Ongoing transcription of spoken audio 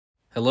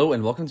Hello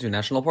and welcome to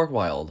National Park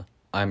Wild.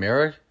 I'm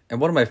Eric, and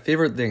one of my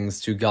favorite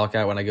things to gawk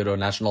at when I go to a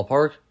national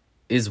park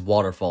is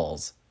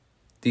waterfalls.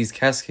 These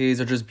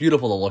cascades are just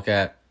beautiful to look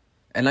at,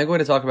 and I'm going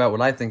to talk about what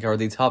I think are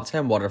the top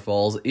 10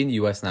 waterfalls in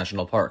US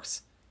national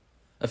parks.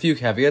 A few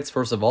caveats.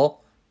 First of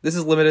all, this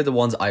is limited to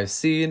ones I've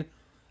seen.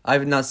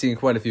 I've not seen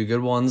quite a few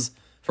good ones.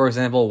 For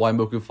example,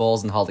 Waimoku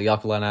Falls in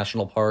Haleakala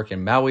National Park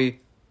in Maui.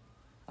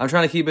 I'm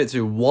trying to keep it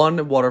to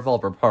one waterfall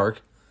per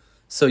park,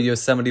 so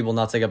Yosemite will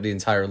not take up the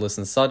entire list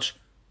and such.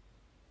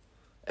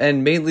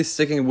 And mainly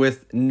sticking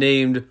with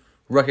named,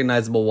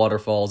 recognizable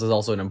waterfalls is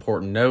also an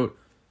important note.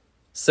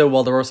 So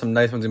while there are some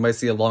nice ones you might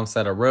see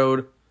alongside a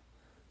road,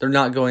 they're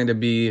not going to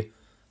be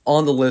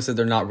on the list if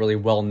they're not really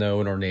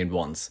well-known or named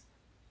ones.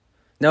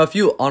 Now, a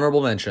few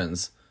honorable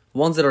mentions,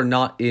 ones that are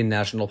not in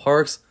national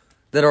parks,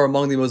 that are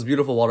among the most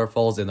beautiful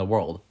waterfalls in the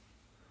world.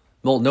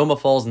 Multnomah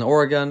Falls in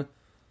Oregon,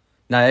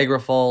 Niagara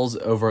Falls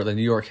over at the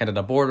New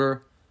York-Canada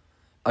border,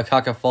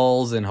 Akaka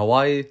Falls in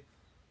Hawaii,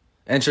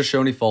 and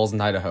Shoshone Falls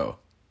in Idaho.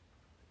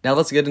 Now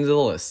let's get into the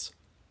list.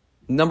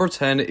 Number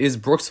 10 is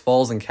Brooks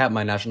Falls in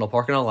Katmai National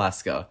Park in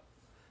Alaska.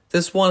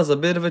 This one is a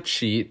bit of a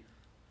cheat.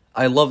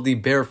 I love the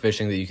bear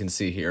fishing that you can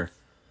see here.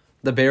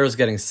 The bears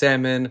getting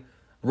salmon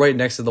right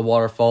next to the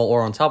waterfall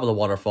or on top of the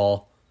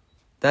waterfall.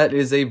 That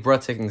is a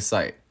breathtaking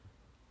sight.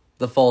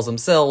 The falls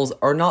themselves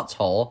are not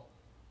tall,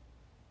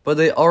 but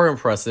they are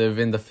impressive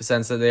in the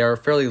sense that they are a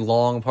fairly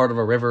long part of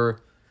a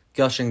river,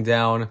 gushing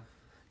down,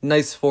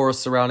 nice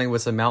forest surrounding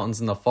with some mountains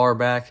in the far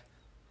back.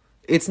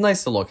 It's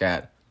nice to look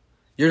at.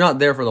 You're not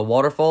there for the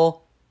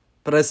waterfall,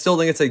 but I still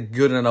think it's a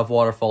good enough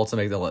waterfall to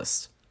make the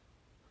list.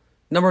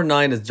 Number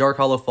 9 is Dark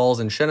Hollow Falls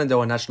in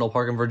Shenandoah National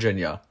Park in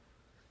Virginia.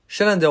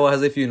 Shenandoah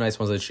has a few nice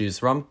ones to choose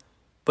from,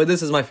 but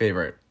this is my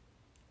favorite.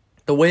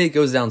 The way it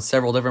goes down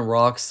several different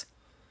rocks,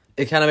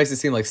 it kind of makes it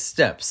seem like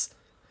steps,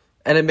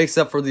 and it makes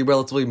up for the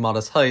relatively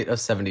modest height of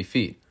 70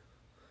 feet.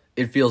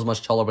 It feels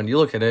much taller when you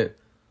look at it,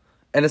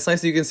 and it's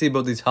nice that you can see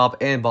both the top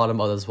and bottom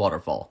of this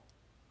waterfall.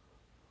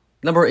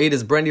 Number 8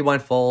 is Brandywine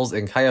Falls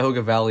in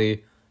Cuyahoga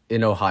Valley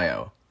in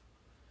Ohio.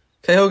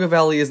 Cuyahoga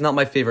Valley is not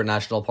my favorite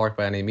national park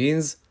by any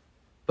means,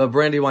 but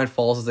Brandywine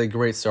Falls is a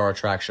great star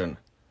attraction.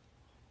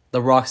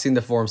 The rocks seem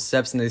to form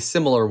steps in a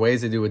similar way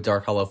as they do with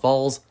Dark Hollow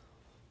Falls,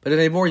 but in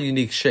a more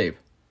unique shape.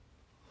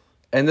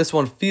 And this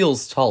one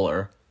feels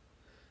taller,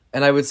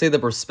 and I would say the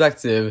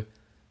perspective,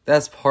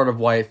 that's part of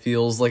why it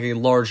feels like a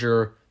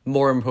larger,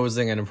 more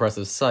imposing and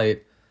impressive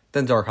sight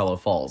than Dark Hollow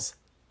Falls.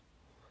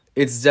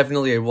 It's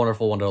definitely a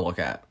wonderful one to look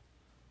at.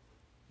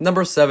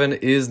 Number 7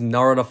 is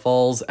Narada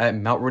Falls at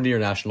Mount Rainier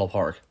National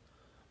Park.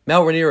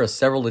 Mount Rainier has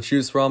several to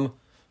choose from,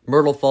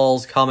 Myrtle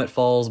Falls, Comet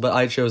Falls, but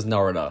I chose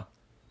Narada.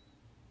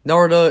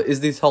 Narada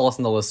is the tallest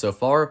on the list so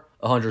far,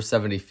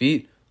 170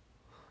 feet,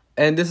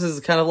 and this is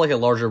kind of like a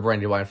larger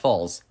Brandywine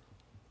Falls.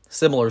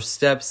 Similar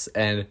steps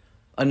and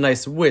a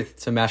nice width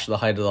to match the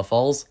height of the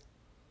falls.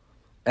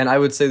 And I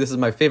would say this is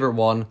my favorite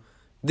one,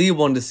 the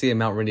one to see in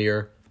Mount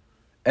Rainier,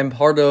 and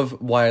part of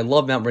why I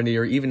love Mount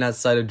Rainier even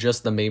outside of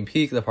just the main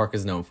peak the park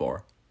is known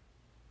for.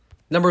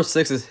 Number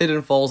 6 is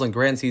Hidden Falls in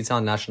Grand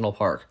Teton National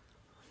Park.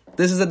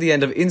 This is at the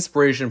end of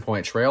Inspiration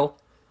Point Trail,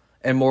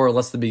 and more or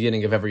less the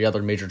beginning of every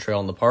other major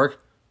trail in the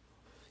park.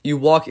 You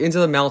walk into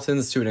the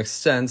mountains to an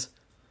extent,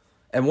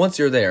 and once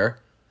you're there,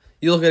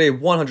 you look at a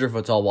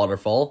 100-foot tall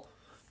waterfall,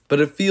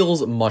 but it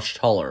feels much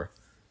taller.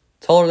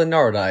 Taller than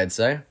Narada, I'd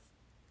say.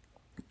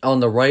 On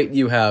the right,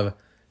 you have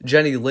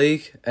Jenny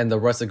Lake and the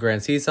rest of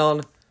Grand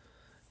Teton.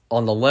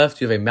 On the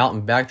left, you have a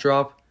mountain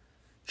backdrop,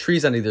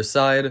 trees on either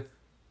side.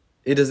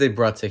 It is a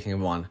breathtaking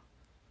one.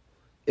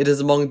 It is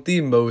among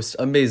the most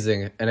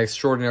amazing and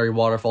extraordinary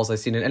waterfalls I've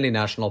seen in any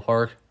national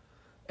park,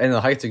 and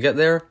the hike to get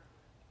there,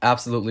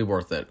 absolutely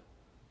worth it.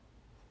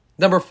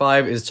 Number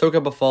 5 is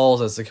Tokapa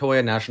Falls at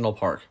Sequoia National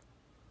Park.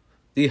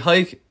 The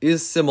hike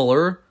is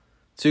similar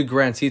to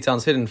Grand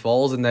Teton's Hidden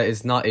Falls in that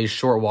it's not a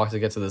short walk to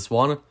get to this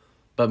one,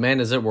 but man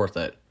is it worth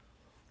it.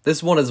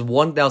 This one is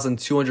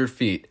 1,200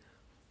 feet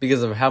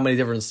because of how many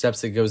different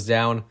steps it goes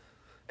down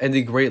and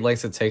the great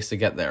lengths it takes to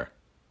get there.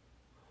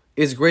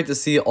 It's great to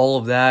see all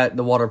of that,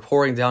 the water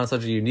pouring down in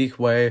such a unique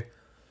way.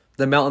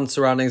 The mountain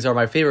surroundings are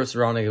my favorite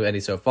surrounding of any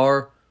so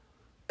far,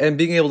 and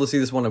being able to see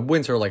this one in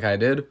winter like I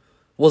did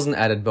was an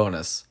added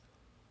bonus.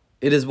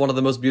 It is one of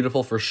the most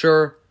beautiful for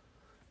sure,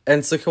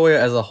 and Sequoia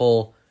as a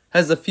whole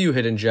has a few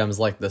hidden gems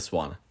like this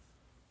one.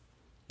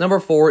 Number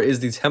 4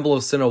 is the Temple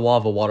of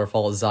Sinawava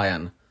waterfall at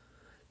Zion.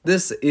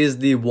 This is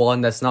the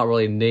one that's not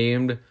really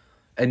named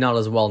and not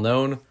as well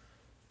known,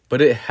 but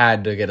it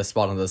had to get a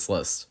spot on this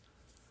list.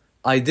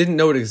 I didn't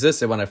know it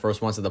existed when I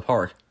first went to the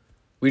park.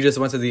 We just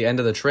went to the end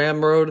of the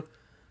tram road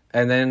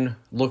and then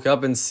look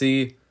up and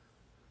see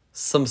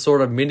some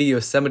sort of mini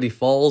Yosemite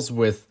Falls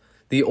with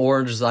the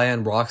orange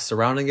Zion rocks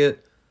surrounding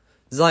it.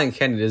 Zion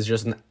Canyon is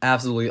just an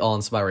absolutely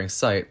awe-inspiring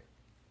sight.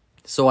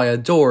 So I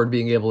adored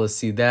being able to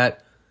see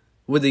that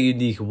with a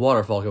unique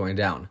waterfall going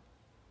down.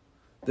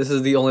 This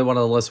is the only one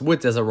on the list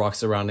with desert rocks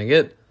surrounding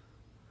it,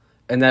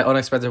 and that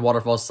unexpected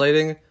waterfall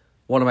sighting,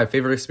 one of my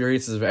favorite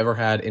experiences I've ever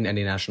had in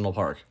any national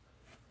park.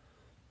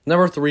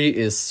 Number 3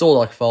 is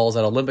Solok Falls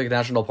at Olympic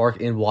National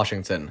Park in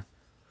Washington.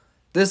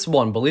 This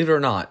one, believe it or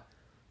not,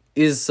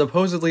 is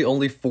supposedly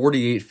only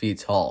 48 feet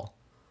tall.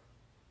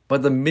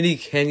 But the mini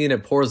canyon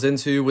it pours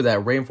into with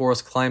that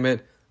rainforest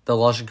climate, the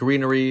lush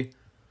greenery,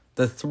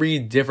 the 3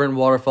 different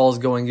waterfalls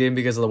going in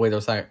because of the way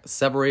they're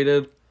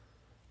separated,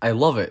 I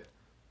love it.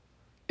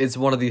 It's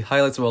one of the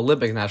highlights of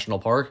Olympic National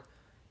Park,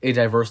 a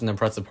diverse and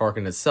impressive park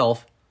in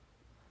itself,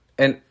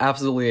 and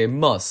absolutely a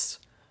must,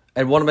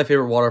 and one of my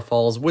favorite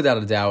waterfalls, without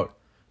a doubt,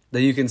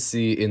 that you can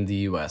see in the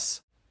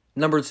US.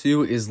 Number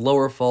 2 is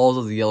Lower Falls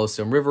of the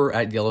Yellowstone River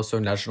at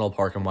Yellowstone National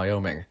Park in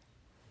Wyoming.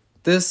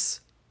 This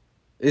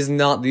is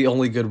not the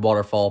only good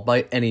waterfall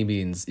by any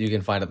means you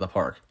can find at the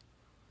park.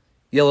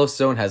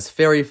 Yellowstone has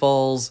Fairy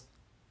Falls,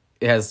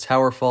 it has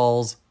Tower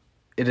Falls,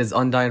 it has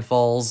Undine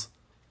Falls,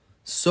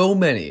 so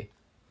many.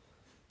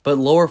 But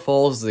Lower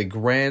Falls is a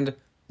grand,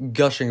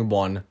 gushing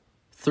one,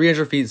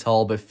 300 feet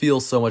tall but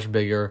feels so much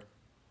bigger,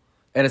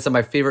 and it's at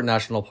my favorite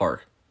national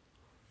park.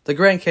 The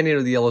Grand Canyon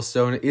of the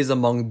Yellowstone is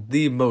among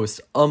the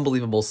most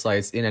unbelievable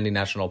sights in any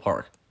national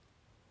park.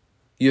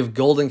 You have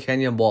Golden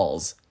Canyon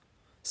walls,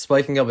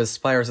 spiking up as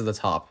spires at the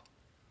top,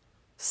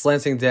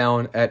 slanting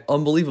down at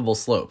unbelievable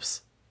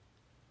slopes.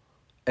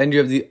 And you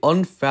have the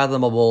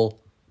unfathomable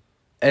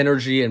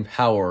energy and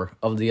power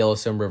of the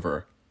Yellowstone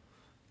River.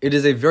 It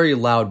is a very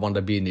loud one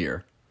to be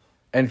near,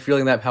 and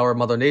feeling that power of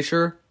Mother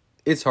Nature,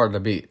 it's hard to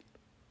beat.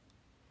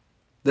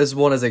 This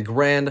one is a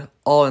grand,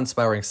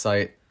 awe-inspiring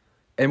sight,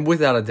 and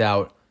without a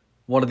doubt,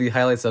 one of the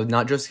highlights of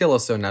not just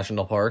Yellowstone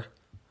National Park,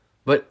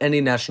 but any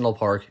national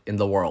park in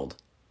the world.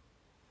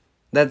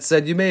 That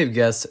said, you may have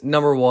guessed,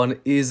 number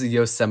 1 is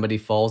Yosemite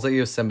Falls at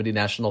Yosemite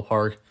National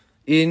Park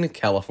in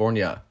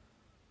California.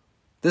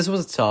 This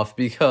was tough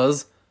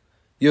because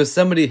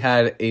Yosemite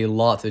had a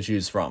lot to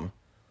choose from,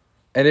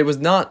 and it was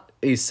not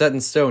a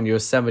set-in-stone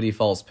Yosemite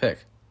Falls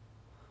pick.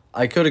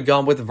 I could have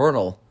gone with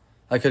Vernal,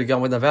 I could have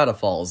gone with Nevada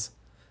Falls.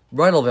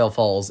 Bridal Veil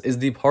Falls is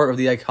the part of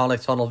the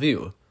iconic tunnel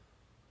view.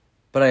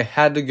 But I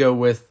had to go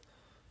with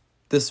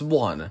this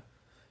one,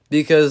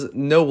 because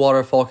no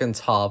waterfall can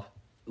top,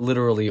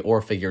 literally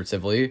or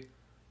figuratively,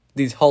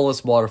 the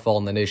tallest waterfall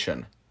in the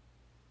nation.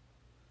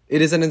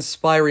 It is an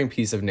inspiring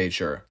piece of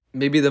nature,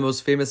 maybe the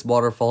most famous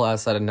waterfall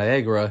outside of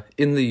Niagara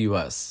in the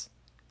US.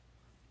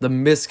 The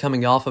mist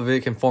coming off of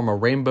it can form a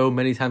rainbow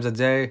many times a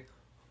day.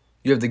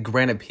 You have the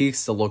granite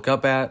peaks to look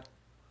up at,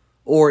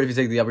 or if you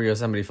take the Upper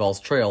Yosemite Falls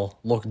Trail,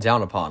 look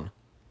down upon.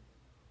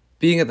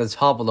 Being at the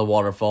top of the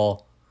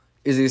waterfall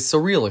is a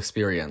surreal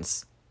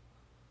experience.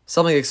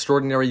 Something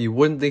extraordinary you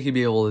wouldn't think you'd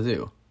be able to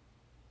do.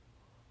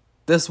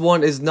 This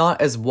one is not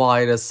as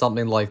wide as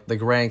something like the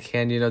Grand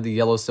Canyon of the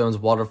Yellowstone's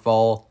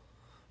waterfall,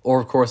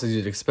 or of course as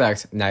you'd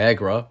expect,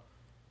 Niagara,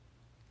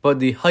 but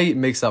the height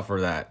makes up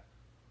for that.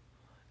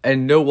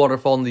 And no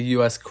waterfall in the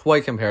US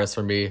quite compares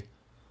for me.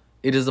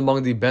 It is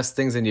among the best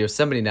things in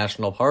Yosemite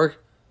National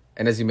Park,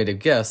 and as you may have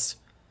guessed,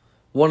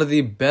 one of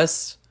the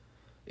best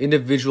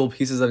individual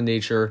pieces of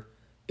nature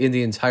in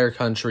the entire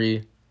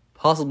country,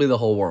 possibly the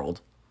whole world.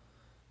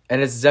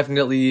 And it's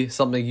definitely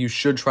something you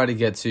should try to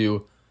get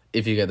to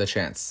if you get the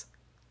chance.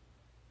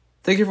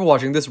 Thank you for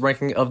watching this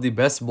ranking of the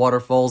best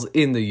waterfalls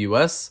in the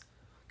US.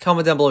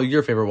 Comment down below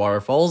your favorite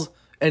waterfalls,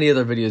 any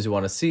other videos you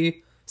want to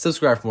see.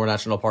 Subscribe for more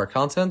national park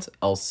content.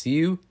 I'll see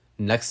you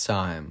next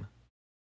time.